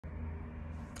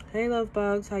Hey love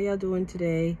bugs, how y'all doing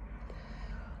today?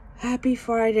 Happy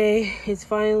Friday. It's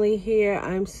finally here.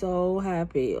 I'm so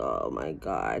happy. Oh my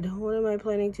god. What am I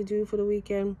planning to do for the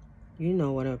weekend? You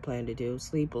know what I plan to do.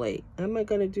 Sleep late. Am I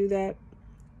gonna do that?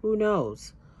 Who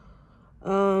knows?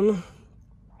 Hope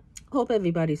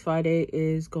everybody's Friday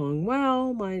is going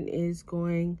well. Mine is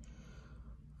going,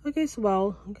 I guess,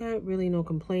 well. Got really no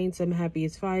complaints. I'm happy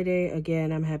it's Friday.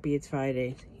 Again, I'm happy it's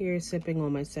Friday. Here sipping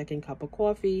on my second cup of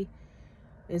coffee.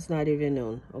 It's not even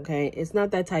noon, okay? It's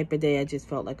not that type of day. I just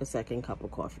felt like a second cup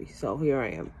of coffee. So here I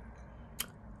am.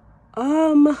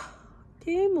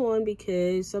 Came on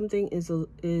because something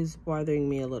is bothering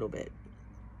me a little bit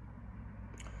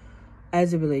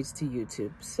as it relates to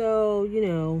YouTube. So,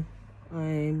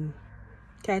 I'm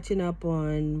catching up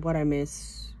on what I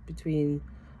missed between,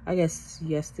 I guess,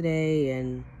 yesterday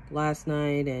and last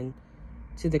night and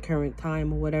to the current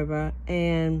time or whatever.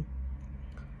 And,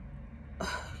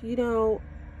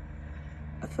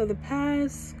 for the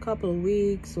past couple of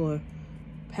weeks or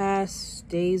past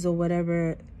days or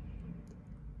whatever,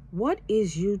 what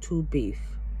is YouTube beef?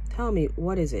 Tell me,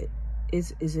 what is it?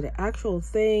 Is it an actual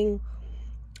thing?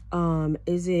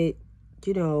 Is it,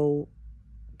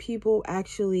 people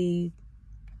actually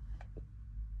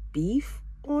beef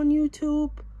on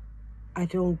YouTube? I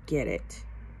don't get it.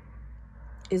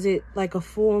 Is it like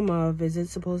is it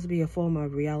supposed to be a form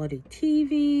of reality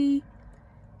TV?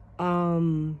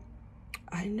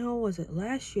 I know, was it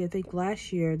last year? I think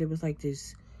last year there was like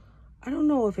this, I don't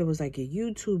know if it was like a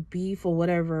YouTube beef or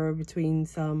whatever between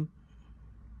some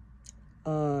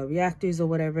reactors or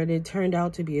whatever, and it turned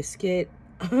out to be a skit.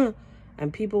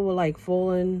 And people were like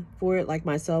falling for it, like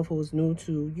myself, who was new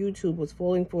to YouTube, was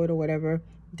falling for it or whatever.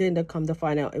 Then come to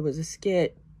find out it was a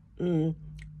skit. I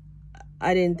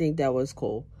didn't think that was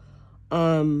cool.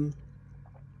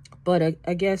 But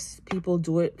I guess people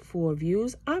do it for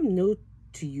views. I'm new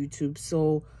to YouTube,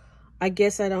 so I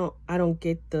guess I don't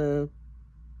get the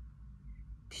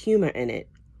humor in it.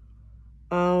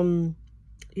 I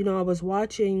was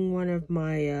watching one of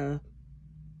my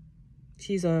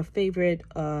she's a favorite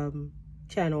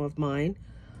channel of mine.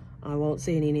 I won't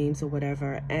say any names or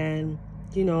whatever, and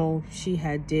she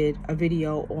had did a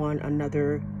video on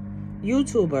another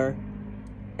YouTuber,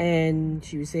 and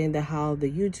she was saying that how the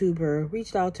YouTuber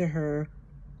reached out to her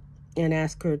and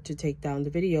asked her to take down the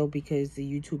video because the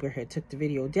YouTuber had took the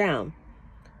video down.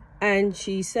 And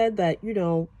she said that,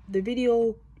 the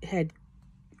video had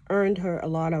earned her a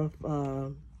lot of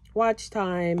watch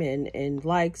time and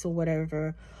likes or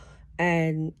whatever.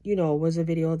 And, was a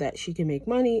video that she can make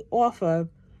money off of.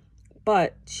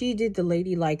 But she did the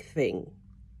ladylike thing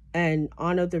and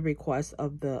honored the request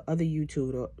of the other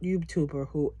YouTuber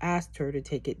who asked her to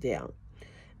take it down.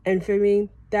 And for me,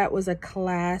 that was a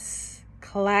classy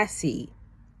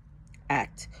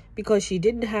act, because she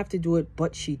didn't have to do it,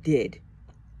 but she did.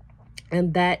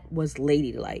 And that was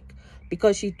ladylike,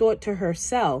 because she thought to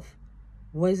herself,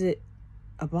 was it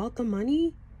about the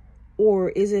money, or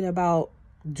is it about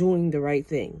doing the right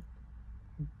thing,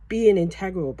 being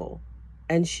integrable?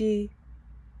 And she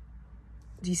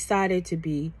decided to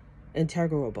be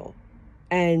integrable.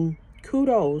 And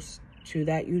kudos to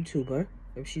that YouTuber.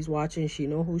 If she's watching, she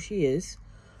know who she is,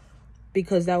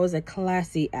 because that was a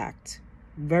classy act.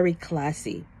 Very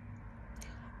classy.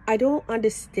 I don't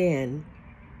understand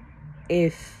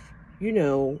if,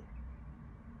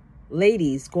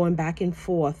 ladies going back and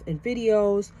forth in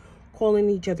videos, calling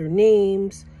each other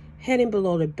names, heading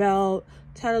below the belt,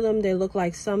 telling them they look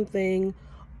like something,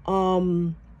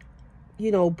 pointing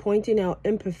out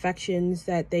imperfections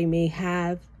that they may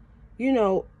have,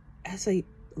 as a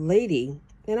lady,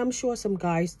 and I'm sure some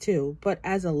guys too, but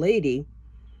as a lady,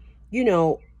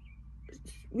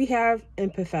 we have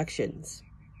imperfections,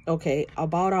 okay,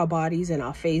 about our bodies and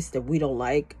our face that we don't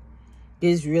like.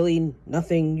 There's really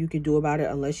nothing you can do about it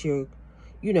unless you're,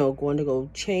 going to go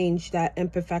change that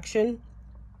imperfection.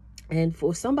 And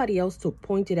for somebody else to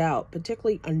point it out,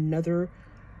 particularly another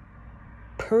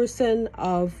person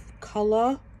of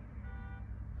color,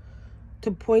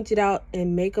 to point it out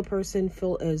and make a person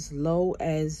feel as low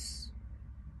as,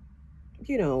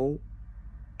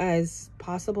 as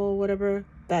possible, whatever,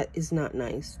 that is not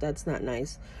nice. That's not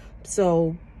nice.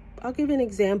 So I'll give an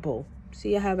example.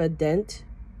 See, I have a dent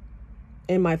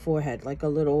in my forehead, like a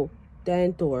little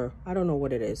dent, or I don't know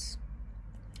what it is.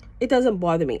 It doesn't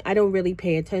bother me. I don't really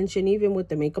pay attention, even with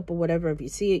the makeup or whatever. If you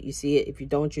see it, you see it. If you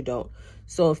don't, you don't.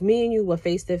 So if me and you were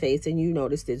face to face and you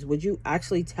noticed this, would you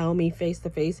actually tell me face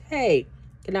to face, hey,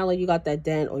 Canela, you got that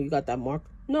dent or you got that mark?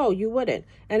 No, you wouldn't.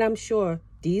 And I'm sure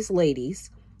these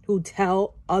ladies who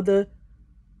tell other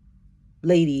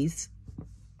ladies,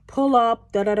 pull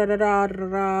up, da da da da da da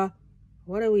da,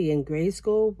 What are we, in grade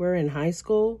school? We're in high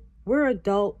school. We're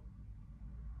adult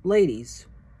ladies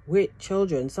with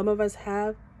children. Some of us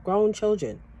have grown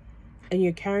children. And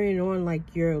you're carrying on like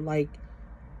you're in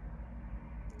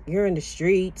the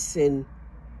streets, and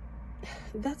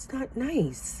that's not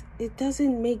nice. It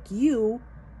doesn't make you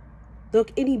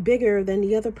look any bigger than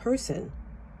the other person.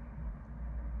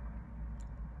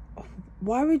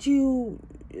 Why would you?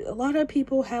 A lot of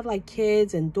people have like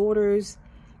kids and daughters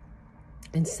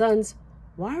and sons.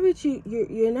 Why would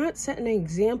you're not setting an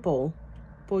example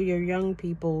for your young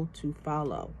people to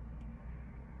follow?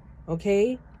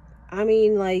 Okay? I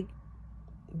mean, like,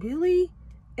 really?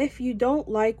 If you don't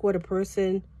like what a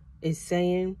person is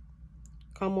saying,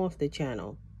 come off the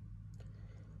channel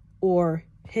or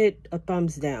hit a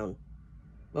thumbs down.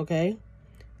 Okay?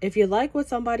 If you like what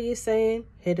somebody is saying,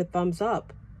 hit a thumbs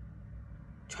up.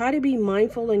 Try to be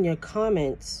mindful in your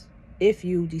comments if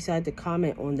you decide to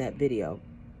comment on that video.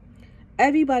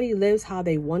 Everybody lives how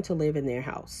they want to live in their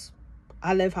house.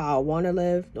 I live how I want to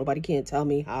live. Nobody can tell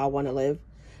me how I want to live.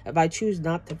 If I choose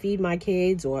not to feed my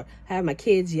kids or have my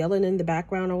kids yelling in the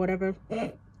background or whatever,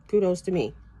 kudos to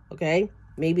me. Okay?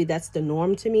 Maybe that's the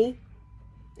norm to me.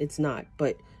 It's not,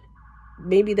 but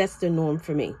maybe that's the norm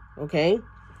for me. Okay?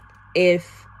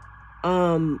 If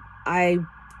I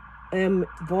am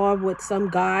involved with some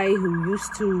guy who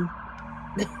used to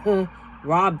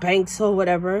rob banks or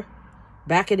whatever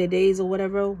back in the days or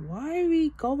whatever, why are we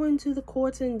going to the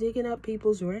courts and digging up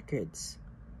people's records?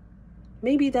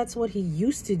 Maybe that's what he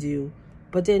used to do,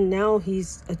 but then now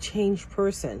he's a changed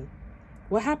person.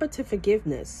 What happened to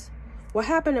forgiveness? What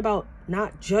happened about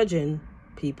not judging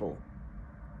people?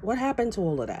 What happened to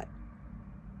all of that?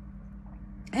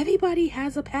 Everybody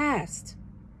has a past,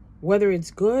 whether it's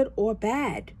good or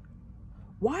bad.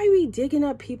 Why are we digging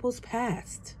up people's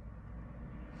past?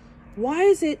 Why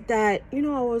is it that, I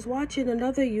was watching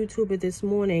another YouTuber this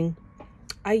morning.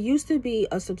 I used to be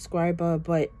a subscriber,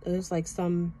 but there's like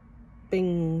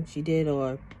something she did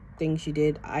or things she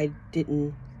did I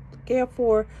didn't care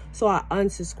for, so I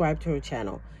unsubscribed to her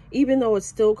channel. Even though it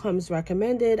still comes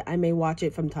recommended, I may watch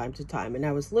it from time to time. And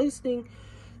I was listening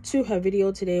to her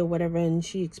video today or whatever, and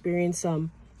she experienced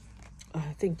some,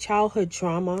 I think, childhood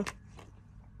trauma.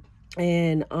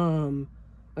 And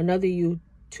another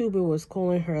YouTuber was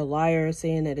calling her a liar,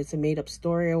 saying that it's a made-up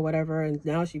story or whatever, and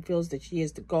now she feels that she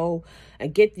has to go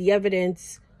and get the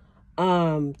evidence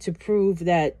to prove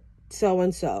that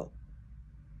so-and-so.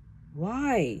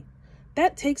 Why?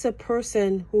 That takes a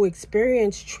person who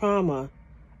experienced trauma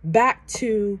back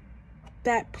to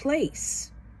that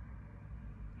place.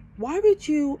 Why would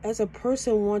you, as a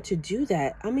person, want to do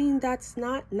that? I mean, that's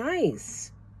not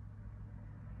nice.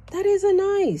 That isn't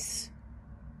nice.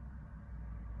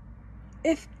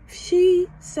 If she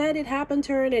said it happened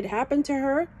to her and it happened to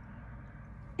her,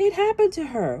 it happened to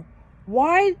her.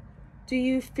 Why do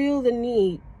you feel the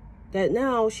need that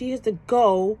now she has to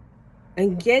go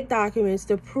and get documents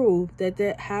to prove that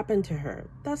that happened to her?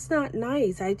 That's not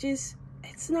nice.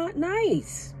 It's not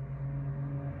nice.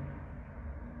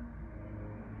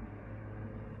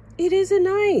 It isn't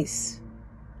nice.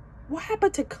 What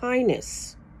happened to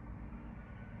kindness?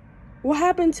 What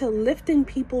happened to lifting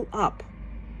people up?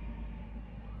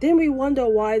 Then we wonder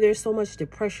why there's so much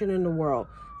depression in the world.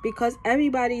 Because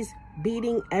everybody's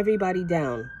beating everybody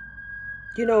down.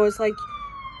 It's like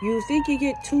you think you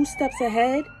get 2 steps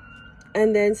ahead,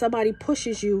 and then somebody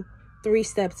pushes you 3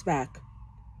 steps back.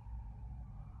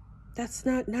 That's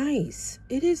not nice.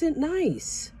 It isn't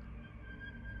nice.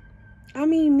 I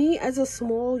mean, me as a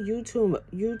small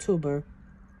YouTuber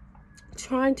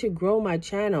trying to grow my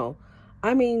channel,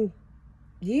 I mean,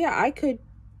 yeah, I could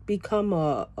become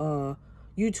a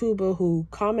YouTuber who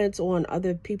comments on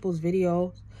other people's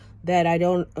videos that I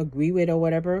don't agree with or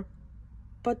whatever.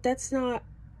 But that's not,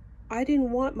 I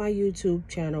didn't want my YouTube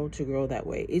channel to grow that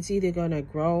way. It's either going to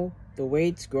grow the way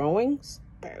it's growing,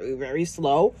 very, very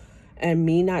slow, and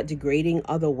me not degrading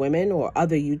other women or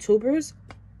other YouTubers,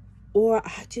 or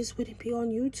I just wouldn't be on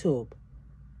YouTube.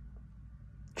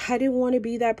 I didn't want to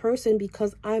be that person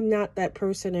because I'm not that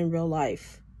person in real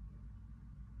life.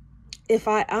 If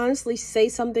I honestly say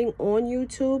something on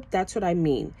YouTube, that's what I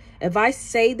mean. If I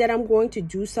say that I'm going to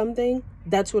do something,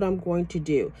 that's what I'm going to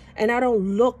do. And I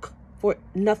don't look for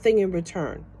nothing in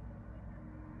return.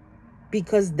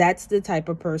 Because that's the type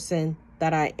of person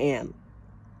that I am.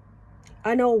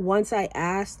 I know once I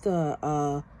asked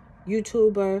a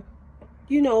YouTuber,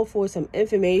 for some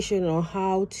information on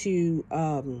how to,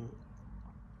 I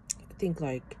think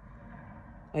like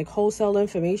wholesale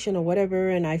information or whatever.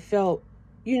 And I felt,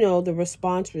 the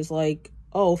response was like,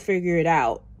 oh, figure it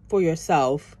out for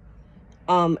yourself.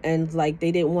 And like,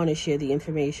 they didn't want to share the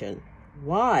information.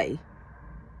 Why?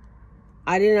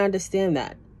 I didn't understand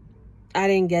that. I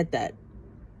didn't get that.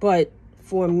 But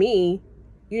for me,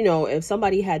 you know, if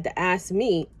somebody had to ask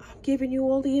me, I'm giving you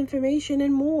all the information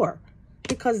and more,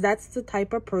 because that's the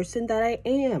type of person that I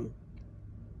am.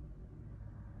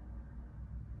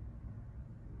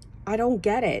 I don't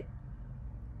get it.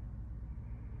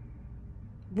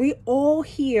 We all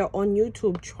here on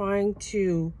YouTube trying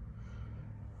to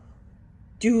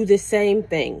do the same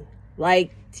thing,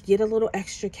 like to get a little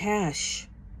extra cash.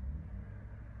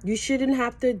 You shouldn't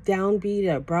have to downbeat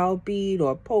or browbeat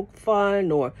or poke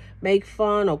fun or make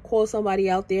fun or call somebody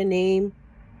out their name.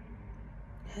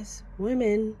 As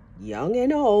women, young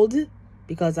and old,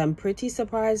 because I'm pretty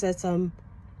surprised at some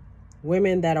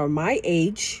women that are my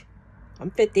age. I'm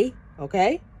 50,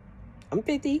 okay? I'm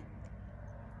 50.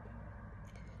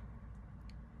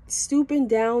 Stooping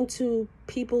down to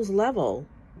people's level.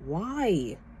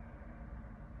 Why?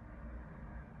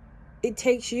 It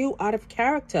takes you out of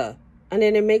character. And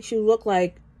then it makes you look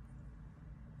like,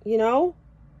 you know?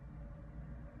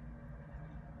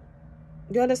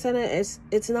 You understand it?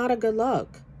 It's not a good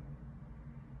look.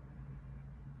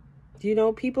 You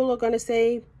know, people are going to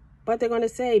say what they're going to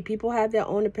say. People have their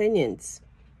own opinions.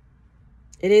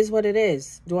 It is what it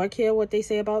is. Do I care what they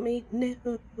say about me?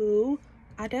 No,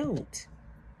 I don't.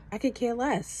 I could care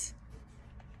less.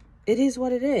 It is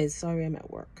what it is. Sorry, I'm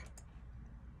at work.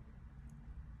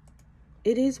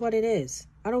 It is what it is.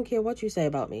 I don't care what you say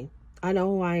about me. I know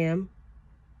who I am.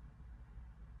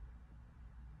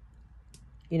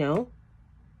 You know?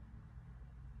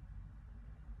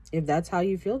 If that's how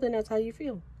you feel, then that's how you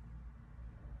feel.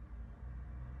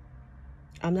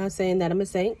 I'm not saying that I'm a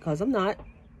saint, because I'm not.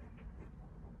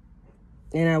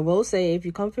 And I will say, if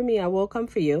you come for me, I will come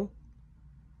for you.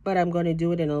 But I'm going to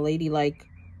do it in a ladylike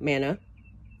manner.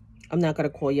 I'm not going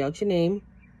to call you out your name.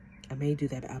 I may do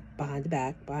that behind the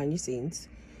back, behind your scenes.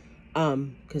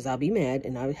 Because I'll be mad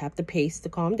and I would have to pace to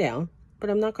calm down. But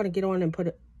I'm not going to get on and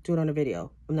do it on a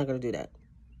video. I'm not going to do that.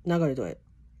 I'm not going to do it.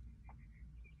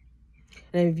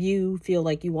 And if you feel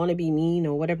like you want to be mean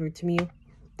or whatever to me,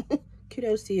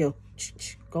 kudos to you.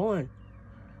 Go on.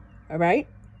 All right?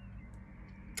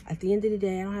 At the end of the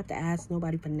day, I don't have to ask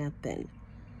nobody for nothing.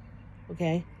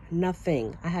 Okay?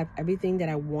 Nothing. I have everything that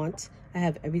I want. I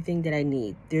have everything that I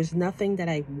need. There's nothing that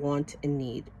I want and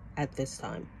need at this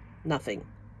time. Nothing.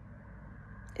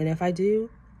 And if I do,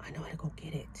 I know how to go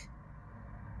get it.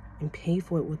 And pay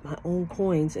for it with my own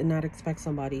coins and not expect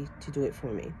somebody to do it for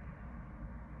me.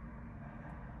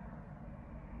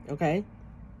 Okay?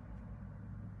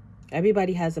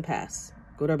 Everybody has a past,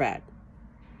 good or bad.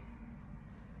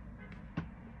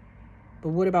 But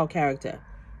what about character?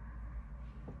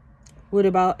 What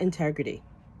about integrity?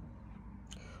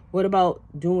 What about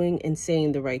doing and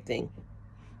saying the right thing?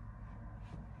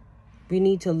 We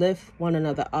need to lift one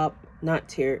another up, not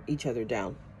tear each other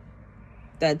down.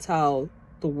 That's how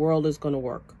the world is going to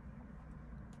work.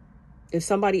 If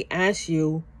somebody asks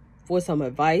you for some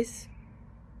advice,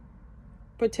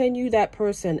 pretend you that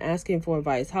person asking for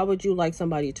advice. How would you like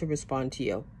somebody to respond to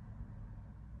you?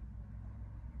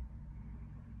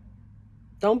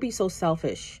 Don't be so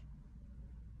selfish.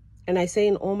 And I say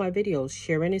in all my videos,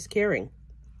 sharing is caring.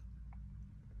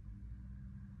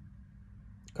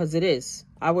 Because it is.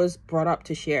 I was brought up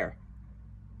to share.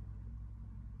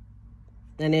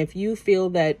 And if you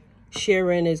feel that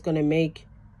sharing is going to make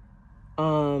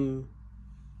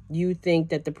you think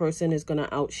that the person is going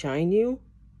to outshine you,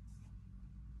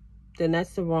 then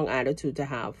that's the wrong attitude to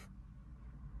have.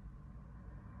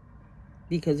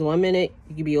 Because 1 minute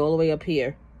you can be all the way up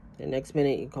here, the next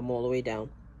minute you come all the way down.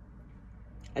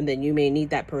 And then you may need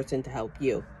that person to help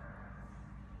you.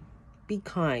 Be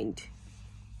kind.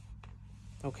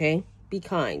 Okay? Be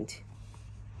kind.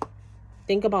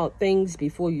 Think about things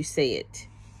before you say it.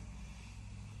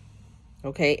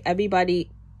 Okay? Everybody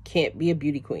can't be a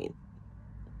beauty queen.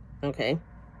 Okay?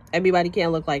 Everybody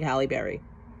can't look like Halle Berry.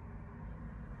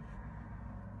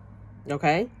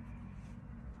 Okay?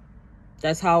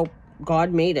 That's how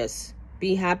God made us.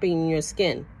 Be happy in your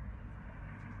skin.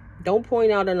 Don't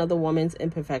point out another woman's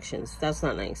imperfections. That's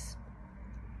not nice.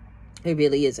 It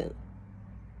really isn't.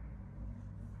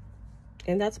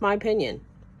 And that's my opinion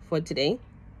for today.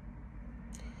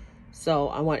 So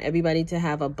I want everybody to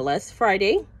have a blessed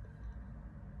Friday.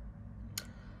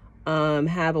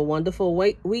 Have a wonderful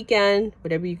weekend.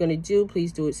 Whatever you're going to do,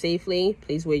 please do it safely.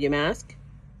 Please wear your mask.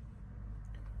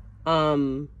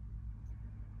 And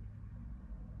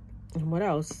what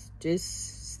else?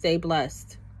 Just stay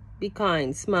blessed. Be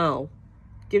kind. Smile.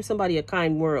 Give somebody a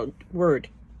kind word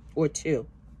or two.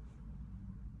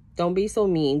 Don't be so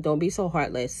mean. Don't be so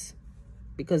heartless.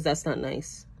 Because that's not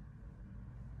nice.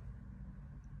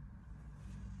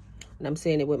 And I'm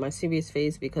saying it with my serious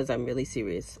face because I'm really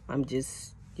serious. I'm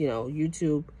just, you know,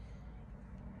 YouTube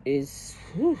is,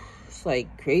 it's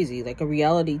like crazy, like a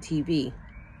reality TV.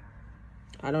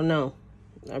 I don't know.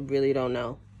 I really don't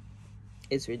know.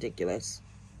 It's ridiculous.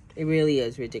 It really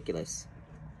is ridiculous.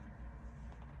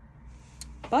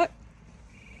 But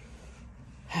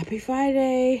happy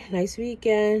Friday. Nice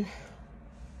weekend.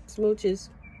 Smooches.